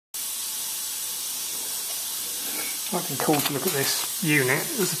Might be cool to look at this unit.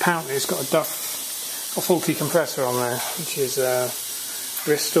 Apparently it's got a faulty compressor on there, which is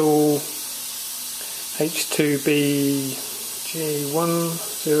Bristol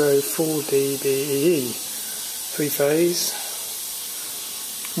H2BG104DBE 3-phase.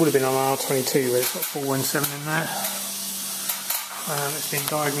 Would have been on R22, but it's got 417 in there. It's been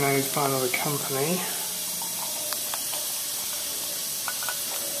diagnosed by another company.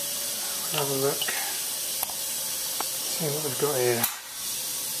 Have a look. See what we've got here.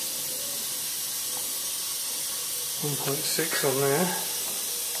 1.6 on there.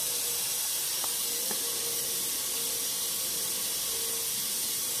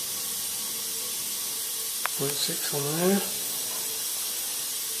 0.6 on there.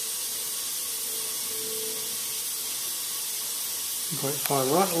 1.5, well,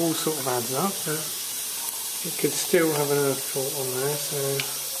 that all sort of adds up, but it could still have an earth fault on there, so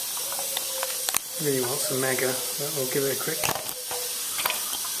really want some mega, but we'll give it a quick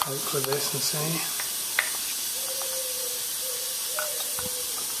poke with this and see.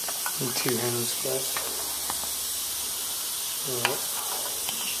 And 2 hands first. Right.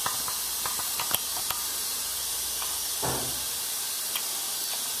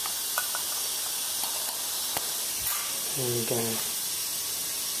 There we go.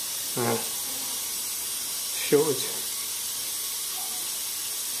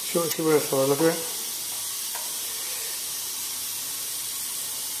 Shortage of earth oil, look at it.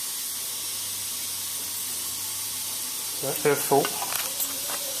 That's their fault.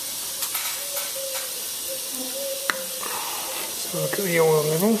 So look at the oil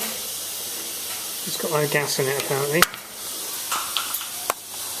level. It's got no gas in it apparently.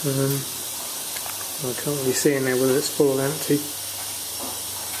 I can't really see in there whether it's full or empty.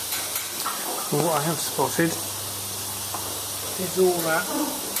 Well, what I have spotted is all that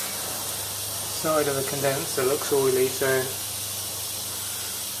side of the condenser looks oily, so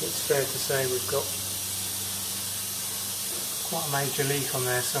it's fair to say we've got quite a major leak on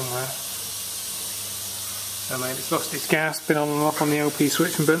there somewhere. So maybe it's lost its gas, been on and off on the LP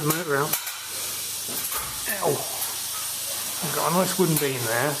switch and burnt the motor out. Ow! I've got a nice wooden beam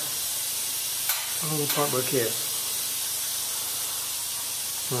there. All the pipe work here.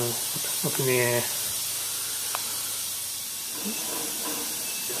 Up in the air.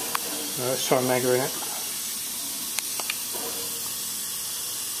 Let's try mega in it.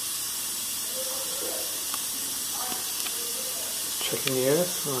 Checking the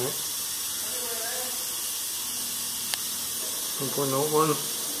earth, right. 1.01.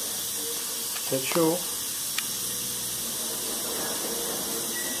 Dead short.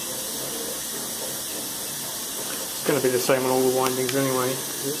 It's going to be the same on all the windings anyway,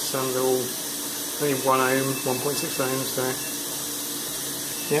 because they're all only 1 ohm, 1.6 ohms, so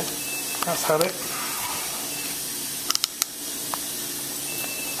yeah, that's had it.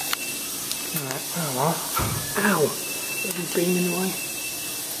 Alright, oh well. Ow! Every beam in the way.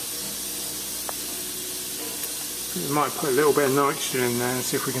 We might put a little bit of nitrogen in there and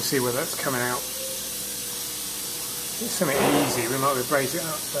see if we can see where that's coming out. It's something easy, we might be able to braze it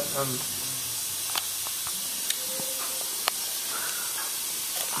up, but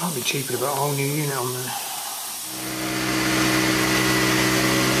might be cheaper to put a whole new unit on there.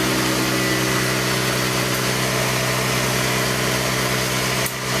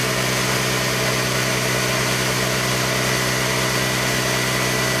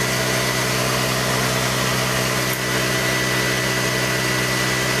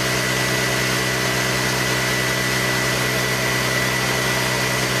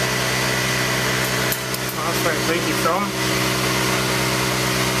 Well, that's where it's leaking from.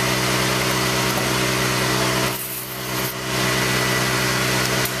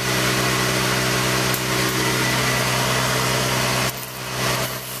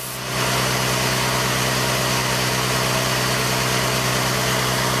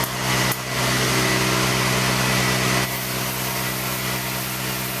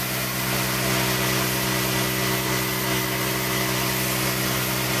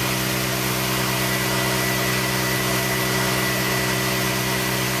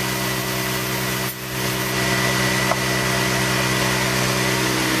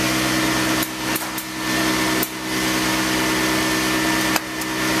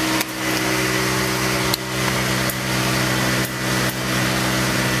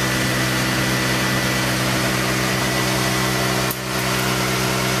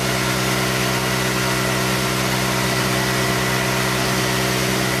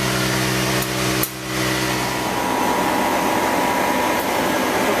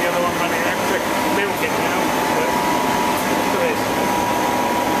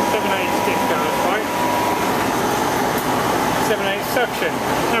 suction.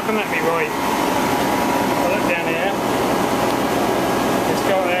 How can that be right? I look down here. It's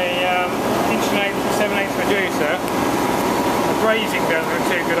got a inch and 7/8 reducer. The brazing don't look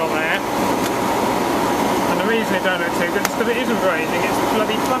too good on there. And the reason it don't look too good is because it isn't brazing, it's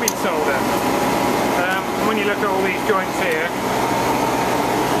bloody plumbing solder. When you look at all these joints here,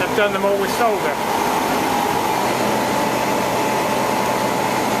 they've done them all with solder.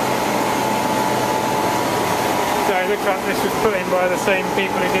 So it looks like this was put in by the same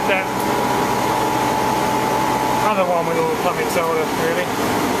people who did that other one with all the plumbing solder, really.